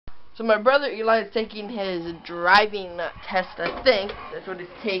So my brother Eli is taking his driving test, I think. That's what he's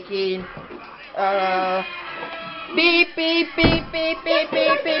taking. Beep, beep, beep, beep, beep,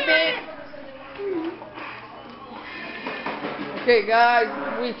 beep, beep, beep. Okay, guys,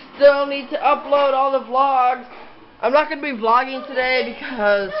 we still need to upload all the vlogs. I'm not going to be vlogging today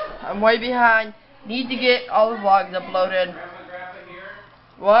because I'm way behind. Need to get all the vlogs uploaded.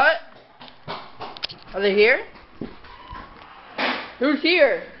 What? Are they here? Who's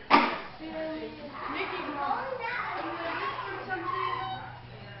here?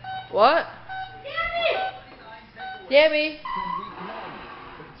 What? Tammy!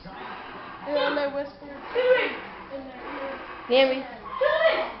 And I whispered in their ear. Tammy!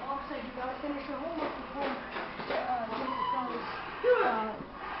 Also, you gotta finish your homework before Janet goes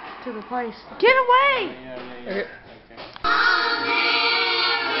to the place. Get away! Okay.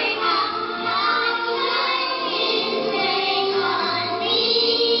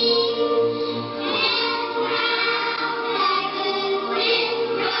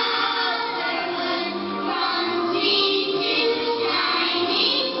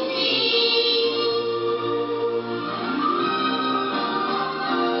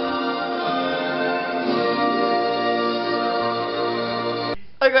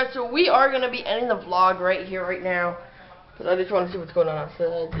 Alright guys, so we are going to be ending the vlog right here, right now. Because I just want to see what's going on outside.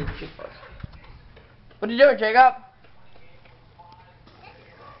 What are you doing, Jacob?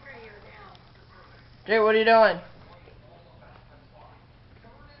 Jay, what are you doing?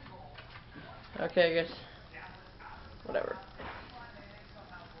 Okay, I guess. Whatever.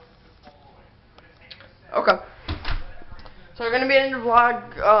 Okay. So we're going to be ending the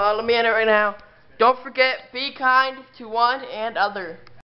vlog. Let me end it right now. Don't forget, be kind to one and other.